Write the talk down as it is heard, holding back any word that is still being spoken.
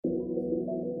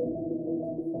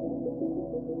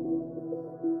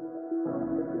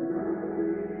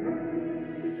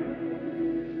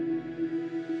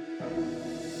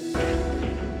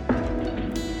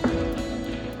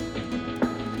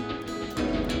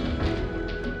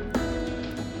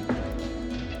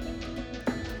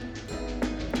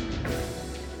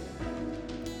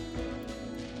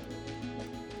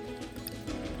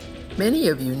Many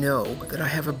of you know that I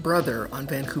have a brother on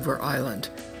Vancouver Island.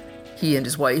 He and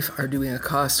his wife are doing a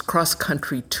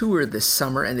cross-country tour this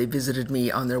summer, and they visited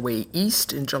me on their way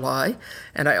east in July,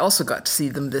 and I also got to see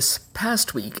them this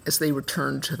past week as they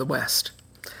returned to the west.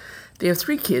 They have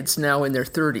 3 kids now in their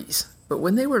 30s, but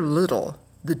when they were little,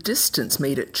 the distance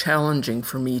made it challenging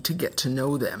for me to get to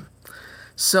know them.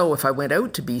 So if I went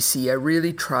out to BC, I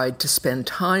really tried to spend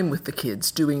time with the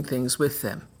kids, doing things with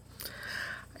them.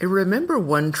 I remember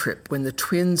one trip when the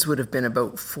twins would have been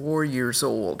about 4 years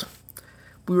old.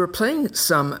 We were playing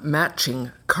some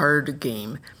matching card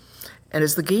game, and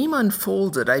as the game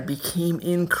unfolded, I became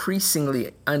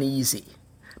increasingly uneasy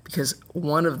because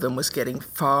one of them was getting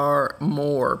far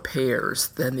more pairs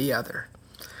than the other.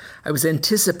 I was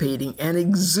anticipating an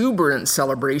exuberant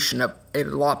celebration of a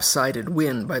lopsided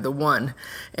win by the one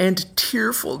and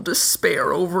tearful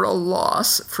despair over a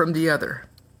loss from the other.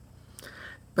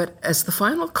 But as the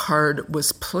final card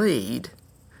was played,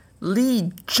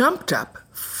 Lee jumped up,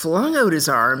 flung out his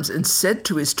arms, and said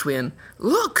to his twin,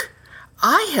 "Look,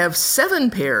 I have 7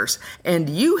 pairs, and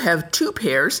you have 2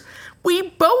 pairs. We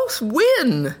both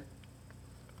win!"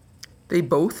 They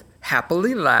both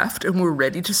happily laughed and were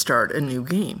ready to start a new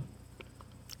game.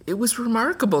 It was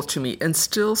remarkable to me and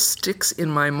still sticks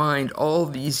in my mind all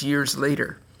these years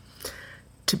later.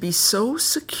 To be so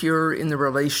secure in the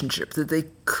relationship that they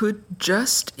could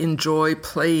just enjoy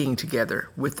playing together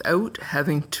without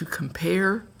having to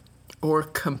compare or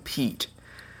compete.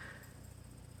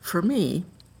 For me,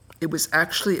 it was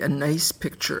actually a nice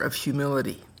picture of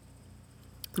humility.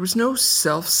 There was no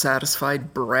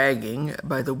self-satisfied bragging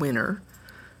by the winner,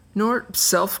 nor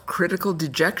self-critical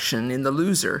dejection in the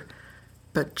loser,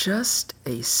 but just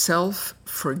a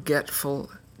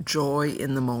self-forgetful joy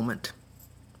in the moment.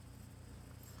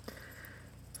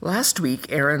 Last week,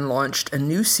 Aaron launched a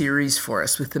new series for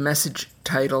us with the message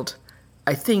titled,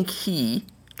 "I think he,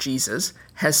 Jesus,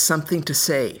 has something to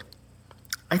say."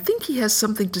 I think he has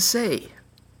something to say.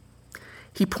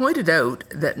 He pointed out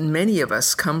that many of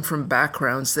us come from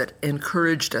backgrounds that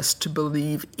encouraged us to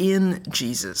believe in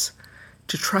Jesus,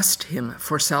 to trust him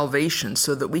for salvation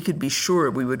so that we could be sure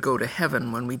we would go to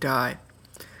heaven when we die.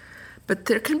 But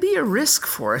there can be a risk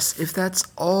for us if that's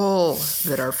all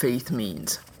that our faith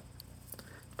means.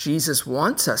 Jesus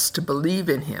wants us to believe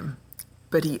in him,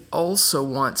 but he also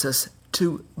wants us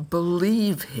to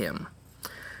believe him,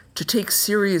 to take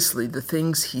seriously the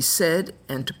things he said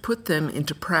and to put them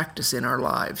into practice in our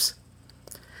lives.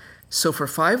 So for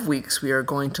 5 weeks, we are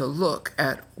going to look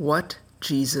at what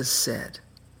Jesus said.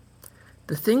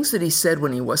 The things that he said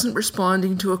when he wasn't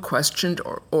responding to a question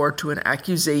or to an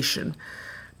accusation,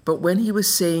 but when he was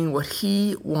saying what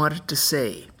he wanted to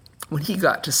say, when he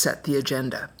got to set the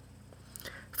agenda.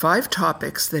 5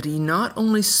 topics that he not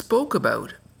only spoke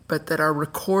about, but that are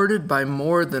recorded by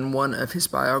more than one of his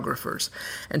biographers,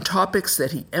 and topics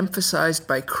that he emphasized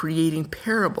by creating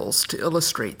parables to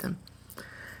illustrate them.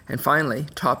 And finally,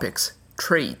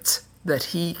 traits that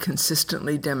he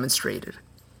consistently demonstrated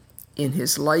in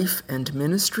his life and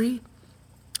ministry,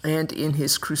 and in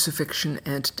his crucifixion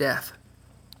and death.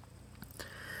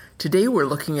 Today we're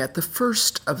looking at the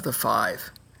first of the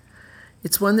 5.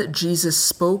 It's one that Jesus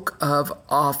spoke of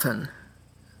often,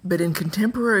 but in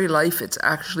contemporary life it's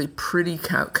actually pretty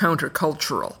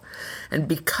countercultural, and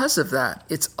because of that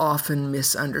it's often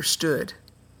misunderstood.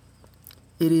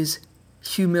 It is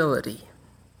humility.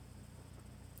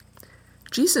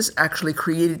 Jesus actually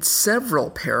created several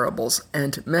parables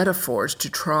and metaphors to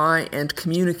try and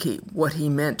communicate what he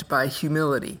meant by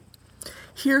humility.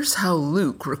 Here's how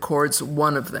Luke records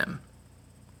one of them.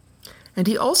 "And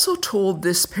he also told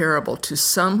this parable to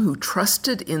some who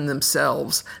trusted in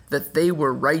themselves that they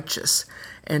were righteous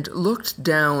and looked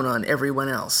down on everyone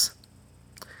else.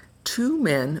 2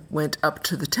 men went up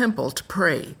to the temple to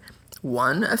pray,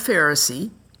 one a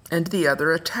Pharisee and the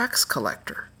other a tax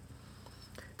collector.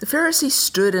 The Pharisee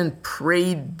stood and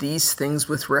prayed these things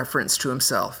with reference to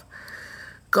himself.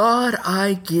 'God,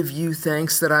 I give you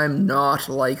thanks that I'm not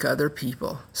like other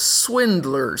people,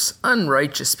 swindlers,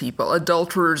 unrighteous people,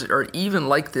 adulterers, or even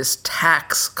like this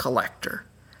tax collector.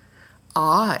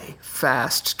 I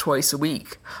fast twice a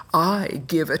week. I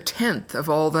give 1/10 of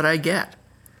all that I get.'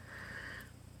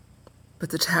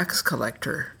 But the tax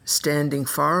collector, standing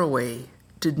far away,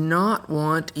 did not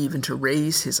want even to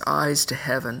raise his eyes to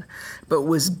heaven, but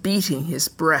was beating his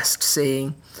breast,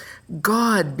 saying,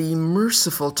 'God, be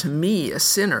merciful to me, a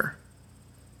sinner.'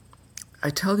 I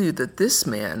tell you that this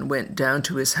man went down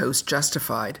to his house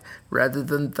justified rather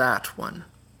than that one.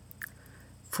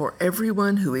 For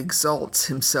everyone who exalts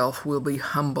himself will be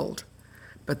humbled,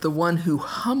 but the one who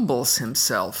humbles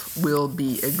himself will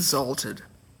be exalted."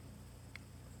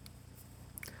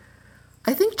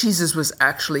 I think Jesus was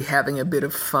actually having a bit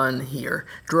of fun here,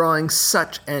 drawing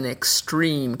such an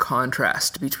extreme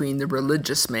contrast between the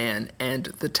religious man and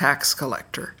the tax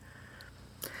collector.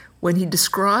 When he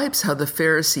describes how the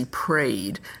Pharisee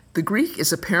prayed, the Greek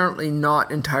is apparently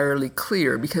not entirely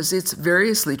clear because it's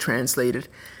variously translated,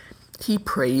 he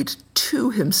prayed to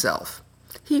himself.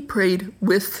 He prayed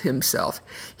with himself.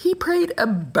 He prayed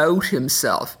about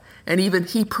himself. And even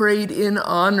he prayed in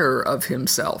honor of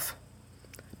himself.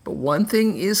 But one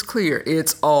thing is clear,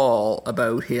 it's all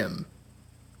about him.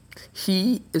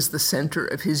 He is the center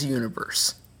of his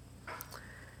universe.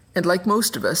 And like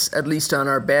most of us, at least on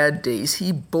our bad days,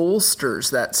 he bolsters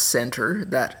that center,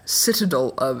 that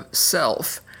citadel of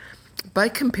self, by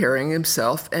comparing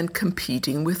himself and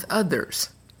competing with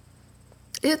others.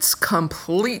 It's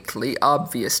completely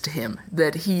obvious to him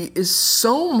that he is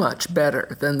so much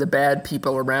better than the bad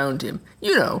people around him.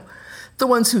 You know, the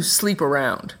ones who sleep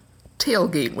around,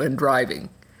 tailgate when driving,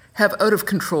 have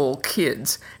out-of-control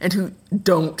kids, and who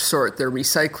don't sort their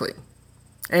recycling.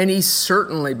 And he's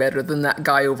certainly better than that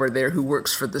guy over there who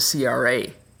works for the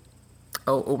CRA.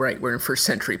 Oh, right, we're in first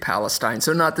century Palestine,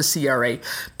 so not the CRA,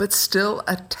 but still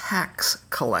a tax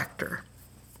collector.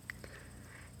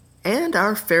 And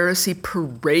our Pharisee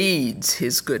parades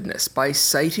his goodness by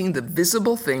citing the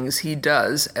visible things he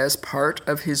does as part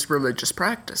of his religious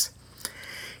practice.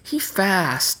 He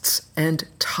fasts and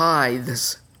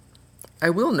tithes. I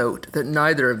will note that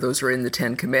neither of those are in the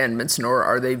Ten Commandments, nor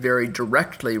are they very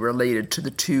directly related to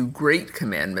the two great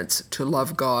commandments to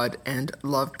love God and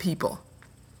love people.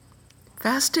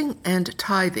 Fasting and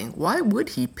tithing, why would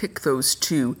he pick those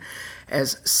two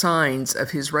as signs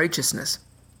of his righteousness?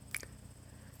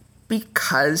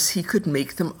 Because he could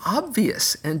make them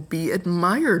obvious and be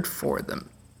admired for them.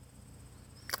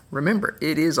 Remember,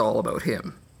 it is all about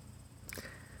him.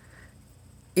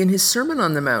 In his Sermon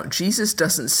on the Mount, Jesus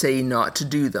doesn't say not to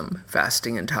do them,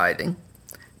 fasting and tithing,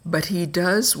 but he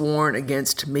does warn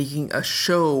against making a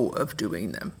show of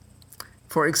doing them.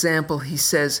 For example, he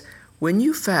says, when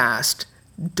you fast,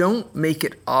 don't make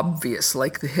it obvious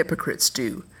like the hypocrites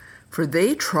do, for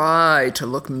they try to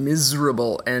look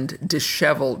miserable and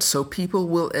disheveled so people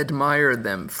will admire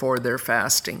them for their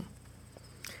fasting.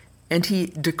 And he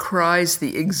decries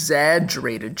the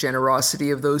exaggerated generosity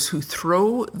of those who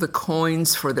throw the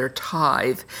coins for their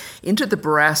tithe into the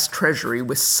brass treasury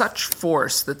with such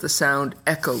force that the sound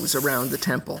echoes around the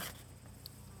temple.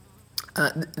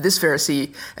 This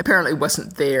Pharisee apparently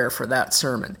wasn't there for that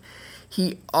sermon.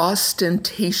 He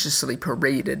ostentatiously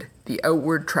paraded the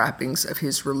outward trappings of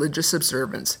his religious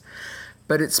observance,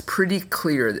 but it's pretty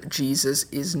clear that Jesus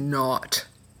is not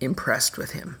impressed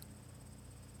with him.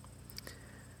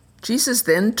 Jesus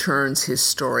then turns his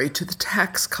story to the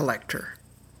tax collector.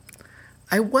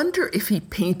 I wonder if he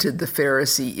painted the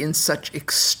Pharisee in such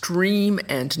extreme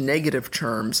and negative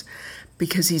terms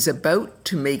because he's about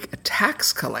to make a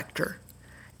tax collector,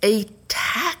 a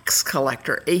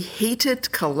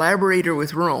hated collaborator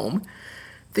with Rome,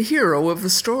 the hero of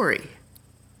the story.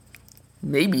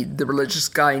 Maybe the religious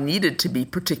guy needed to be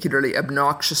particularly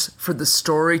obnoxious for the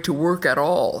story to work at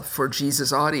all for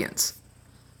Jesus' audience.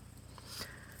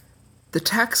 The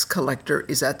tax collector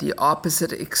is at the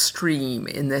opposite extreme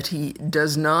in that he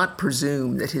does not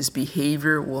presume that his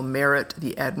behavior will merit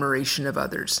the admiration of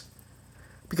others.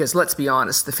 Because let's be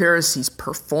honest, the Pharisee's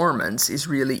performance is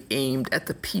really aimed at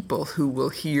the people who will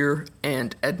hear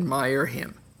and admire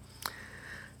him.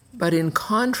 But in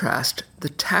contrast, the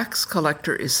tax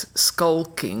collector is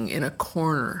skulking in a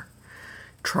corner,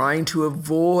 trying to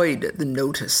avoid the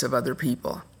notice of other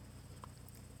people.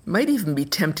 It might even be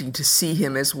tempting to see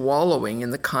him as wallowing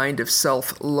in the kind of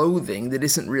self-loathing that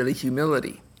isn't really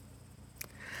humility.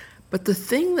 But the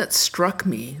thing that struck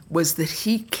me was that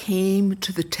he came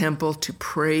to the temple to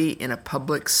pray in a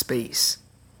public space.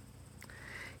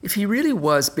 If he really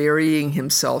was burying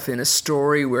himself in a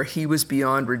story where he was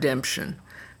beyond redemption,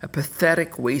 a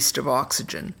pathetic waste of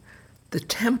oxygen, the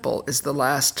temple is the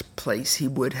last place he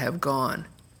would have gone.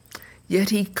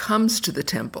 Yet he comes to the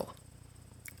temple.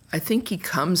 I think he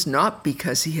comes not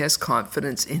because he has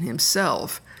confidence in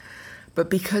himself, but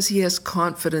because he has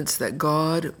confidence that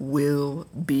God will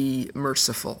be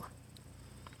merciful.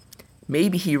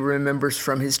 Maybe he remembers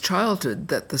from his childhood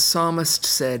that the psalmist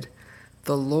said,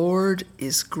 "The Lord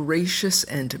is gracious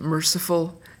and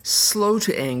merciful, slow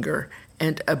to anger,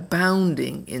 and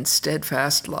abounding in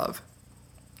steadfast love."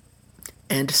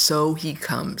 And so he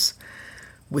comes,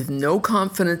 with no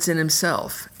confidence in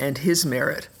himself and his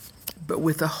merit, but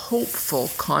with a hopeful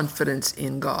confidence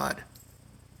in God.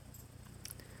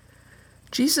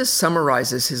 Jesus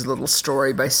summarizes his little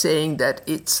story by saying that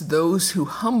it's those who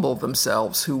humble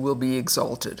themselves who will be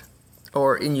exalted.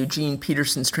 Or in Eugene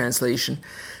Peterson's translation,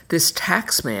 this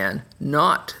taxman,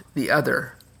 not the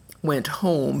other, went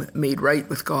home made right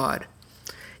with God.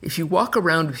 If you walk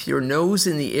around with your nose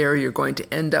in the air, you're going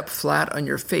to end up flat on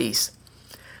your face.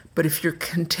 But if you're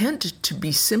content to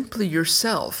be simply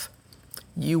yourself,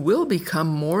 you will become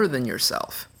more than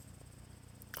yourself.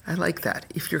 I like that.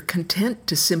 If you're content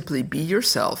to simply be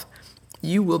yourself,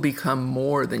 you will become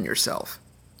more than yourself.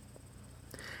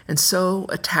 And so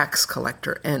a tax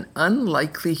collector, an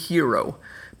unlikely hero,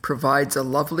 provides a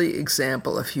lovely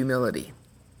example of humility.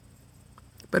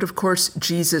 But of course,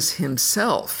 Jesus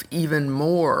himself, even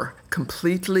more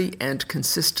completely and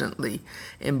consistently,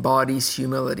 embodies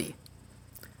humility.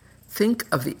 Think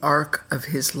of the arc of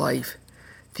his life.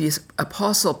 The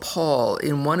Apostle Paul,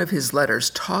 in one of his letters,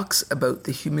 talks about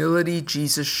the humility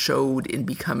Jesus showed in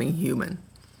becoming human.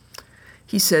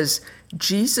 He says,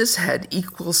 Jesus had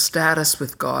equal status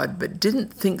with God, but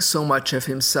didn't think so much of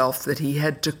himself that he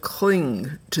had to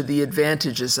cling to the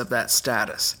advantages of that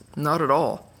status. Not at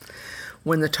all.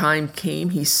 When the time came,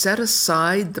 he set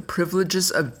aside the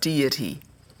privileges of deity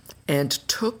and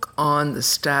took on the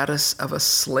status of a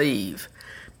slave,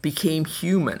 became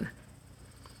human.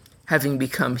 Having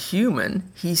become human,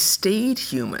 he stayed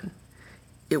human.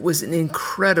 It was an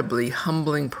incredibly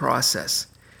humbling process.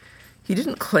 He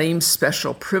didn't claim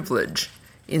special privilege.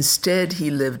 Instead,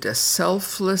 he lived a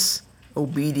selfless,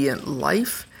 obedient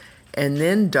life and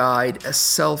then died a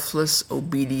selfless,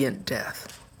 obedient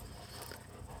death.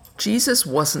 Jesus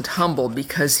wasn't humble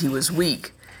because he was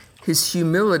weak. His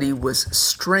humility was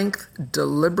strength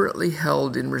deliberately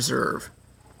held in reserve.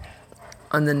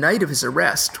 On the night of his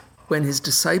arrest, when his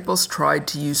disciples tried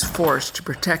to use force to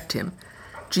protect him,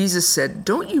 Jesus said,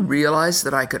 "Don't you realize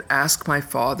that I could ask my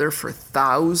Father for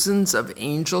thousands of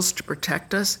angels to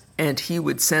protect us, and he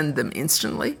would send them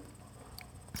instantly?"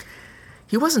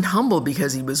 He wasn't humble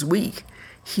because he was weak.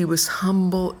 He was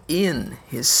humble in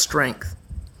his strength.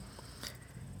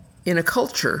 In a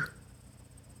culture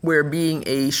where being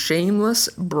a shameless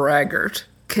braggart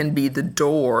can be the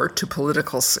door to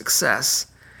political success,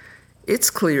 it's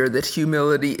clear that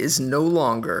humility is no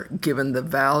longer given the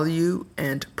value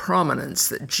and prominence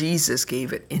that Jesus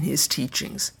gave it in his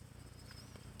teachings.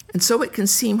 And so it can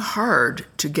seem hard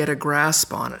to get a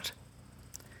grasp on it.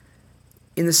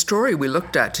 In the story we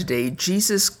looked at today,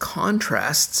 Jesus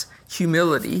contrasts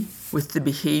humility with the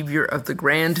behavior of the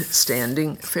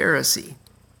grandstanding Pharisee.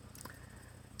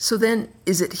 So then,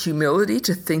 is it humility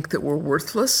to think that we're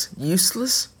worthless,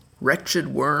 useless,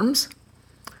 wretched worms?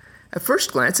 At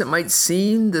first glance, it might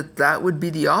seem that that would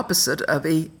be the opposite of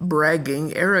a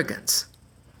bragging arrogance.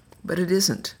 But it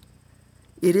isn't.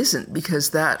 It isn't, because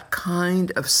that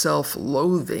kind of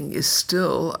self-loathing is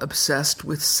still obsessed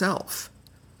with self.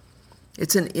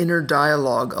 It's an inner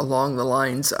dialogue along the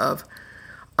lines of,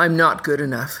 "I'm not good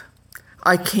enough.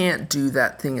 I can't do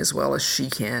that thing as well as she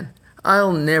can.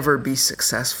 I'll never be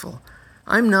successful.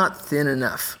 I'm not thin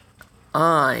enough.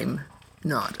 I'm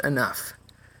not enough."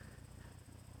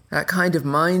 That kind of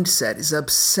mindset is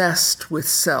obsessed with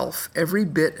self every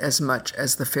bit as much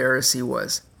as the Pharisee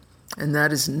was, and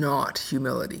that is not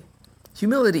humility.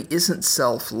 Humility isn't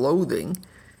self-loathing,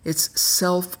 it's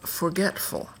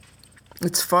self-forgetful.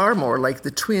 It's far more like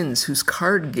the twins whose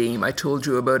card game I told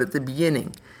you about at the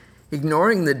beginning,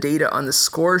 ignoring the data on the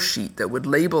score sheet that would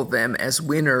label them as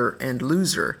winner and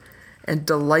loser, and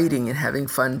delighting in having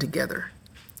fun together.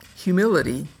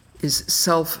 Humility is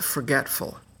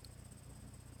self-forgetful.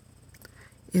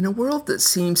 In a world that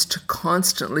seems to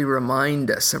constantly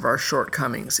remind us of our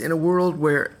shortcomings, in a world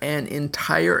where an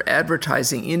entire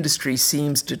advertising industry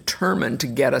seems determined to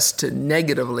get us to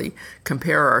negatively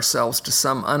compare ourselves to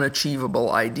some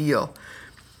unachievable ideal,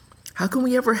 how can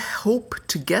we ever hope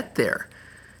to get there,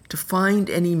 to find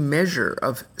any measure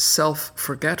of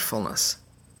self-forgetfulness?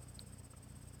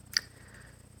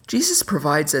 Jesus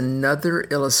provides another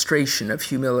illustration of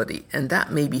humility, and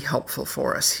that may be helpful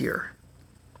for us here.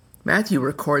 Matthew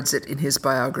records it in his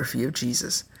biography of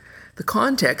Jesus. The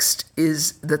context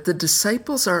is that the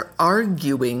disciples are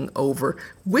arguing over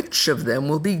which of them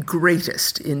will be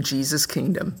greatest in Jesus'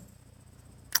 kingdom.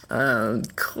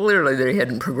 Clearly, they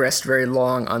hadn't progressed very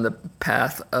long on the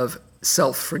path of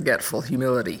self-forgetful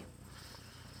humility.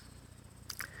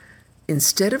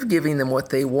 Instead of giving them what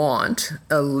they want,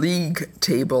 a league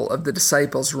table of the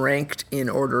disciples ranked in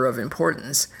order of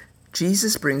importance,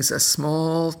 Jesus brings a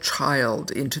small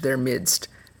child into their midst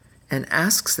and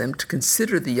asks them to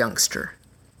consider the youngster.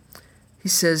 He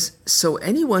says, "So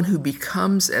anyone who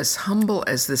becomes as humble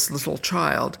as this little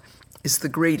child is the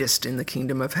greatest in the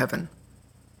kingdom of heaven."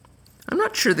 I'm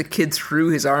not sure the kid threw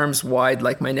his arms wide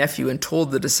like my nephew and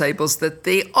told the disciples that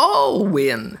they all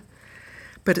win.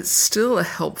 but it's still a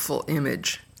helpful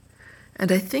image.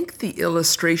 And I think the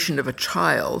illustration of a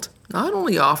child not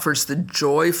only offers the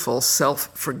joyful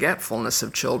self-forgetfulness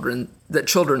of children that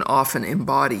children often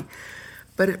embody,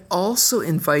 but it also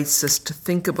invites us to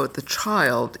think about the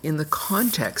child in the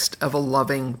context of a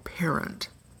loving parent.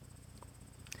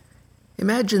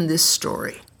 Imagine this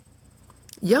story.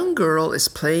 A young girl is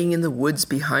playing in the woods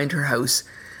behind her house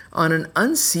on an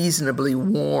unseasonably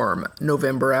warm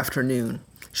November afternoon.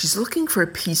 She's looking for a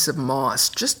piece of moss,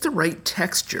 just the right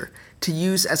texture, to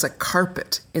use as a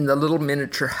carpet in the little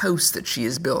miniature house that she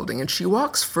is building, and she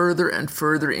walks further and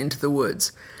further into the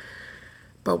woods.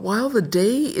 But while the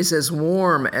day is as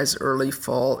warm as early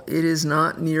fall, it is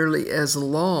not nearly as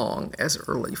long as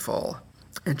early fall,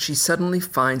 and she suddenly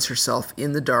finds herself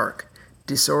in the dark,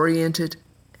 disoriented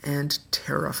and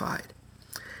terrified.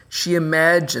 She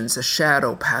imagines a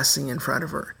shadow passing in front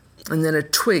of her, and then a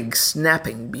twig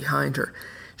snapping behind her.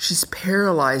 She's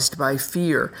paralyzed by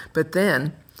fear, but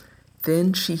then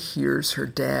she hears her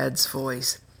dad's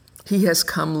voice. He has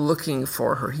come looking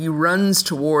for her. He runs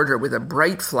toward her with a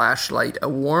bright flashlight, a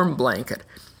warm blanket,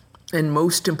 and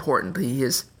most importantly,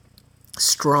 his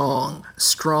strong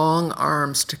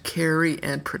arms to carry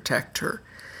and protect her.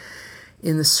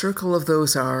 In the circle of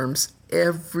those arms,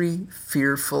 every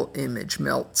fearful image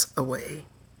melts away.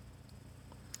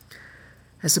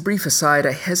 As a brief aside,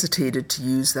 I hesitated to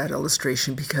use that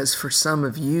illustration because for some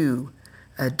of you,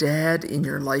 a dad in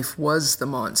your life was the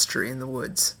monster in the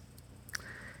woods.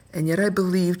 And yet I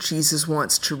believe Jesus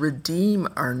wants to redeem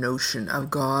our notion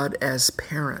of God as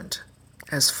parent,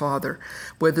 as father,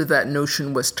 whether that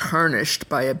notion was tarnished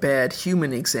by a bad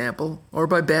human example or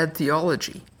by bad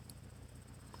theology.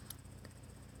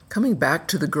 Coming back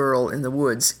to the girl in the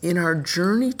woods, in our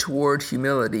journey toward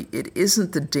humility, it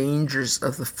isn't the dangers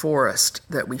of the forest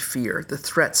that we fear, the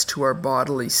threats to our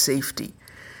bodily safety.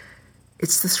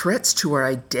 It's the threats to our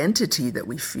identity that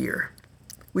we fear.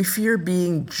 We fear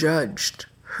being judged,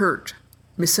 hurt,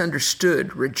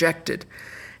 misunderstood, rejected.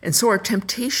 And so our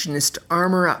temptation is to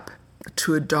armor up,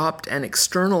 to adopt an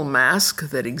external mask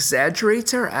that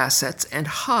exaggerates our assets and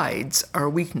hides our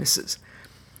weaknesses.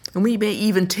 And we may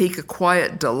even take a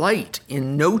quiet delight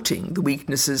in noting the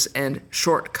weaknesses and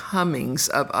shortcomings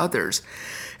of others,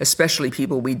 especially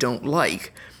people we don't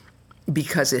like,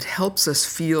 because it helps us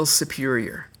feel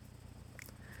superior.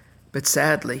 But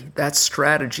sadly, that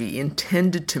strategy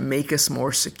intended to make us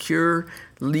more secure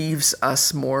leaves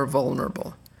us more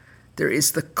vulnerable. There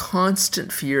is the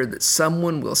constant fear that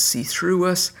someone will see through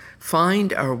us,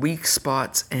 find our weak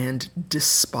spots, and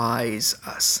despise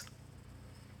us.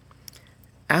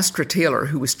 Astra Taylor,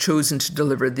 who was chosen to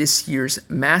deliver this year's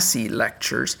Massey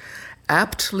Lectures,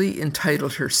 aptly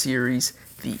entitled her series,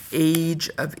 The Age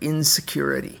of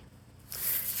Insecurity.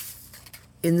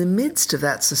 In the midst of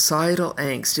that societal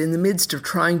angst, in the midst of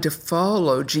trying to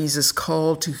follow Jesus'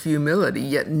 call to humility,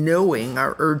 yet knowing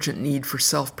our urgent need for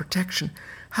self-protection,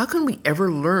 how can we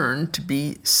ever learn to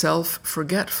be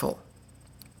self-forgetful?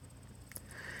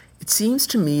 It seems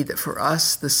to me that for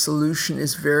us, the solution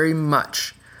is very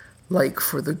much like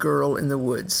for the girl in the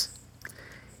woods.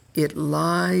 It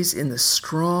lies in the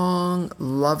strong,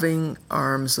 loving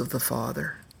arms of the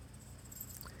Father.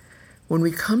 When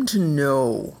we come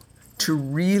to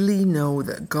really know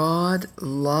that God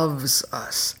loves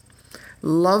us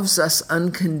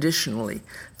unconditionally,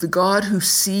 the God who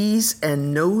sees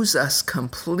and knows us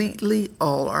completely,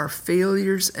 all our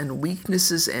failures and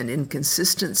weaknesses and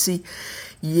inconsistency,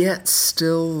 yet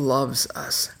still loves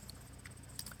us.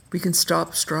 We can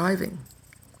stop striving,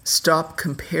 stop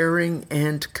comparing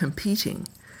and competing,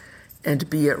 and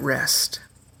be at rest.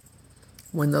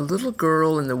 When the little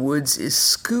girl in the woods is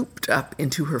scooped up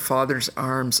into her father's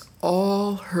arms,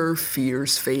 all her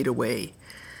fears fade away.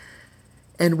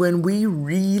 And when we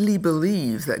really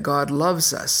believe that God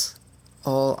loves us,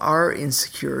 all our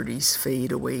insecurities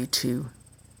fade away too.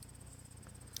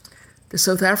 The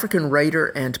South African writer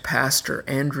and pastor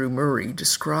Andrew Murray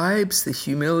describes the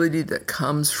humility that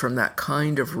comes from that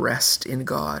kind of rest in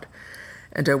God,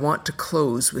 and I want to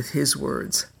close with his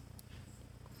words.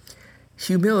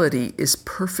 Humility is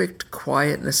perfect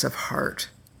quietness of heart.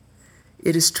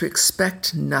 It is to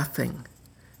expect nothing,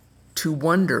 to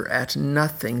wonder at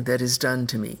nothing that is done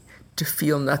to me, to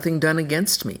feel nothing done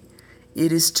against me.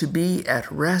 It is to be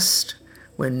at rest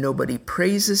when nobody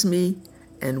praises me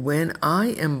and when I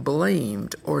am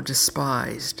blamed or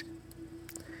despised.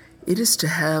 It is to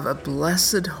have a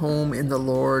blessed home in the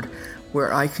Lord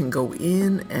where I can go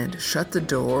in and shut the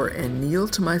door and kneel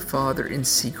to my Father in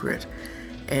secret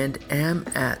and am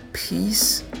at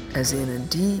peace as in a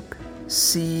deep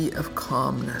sea of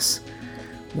calmness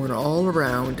when all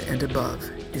around and above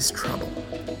is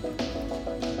trouble.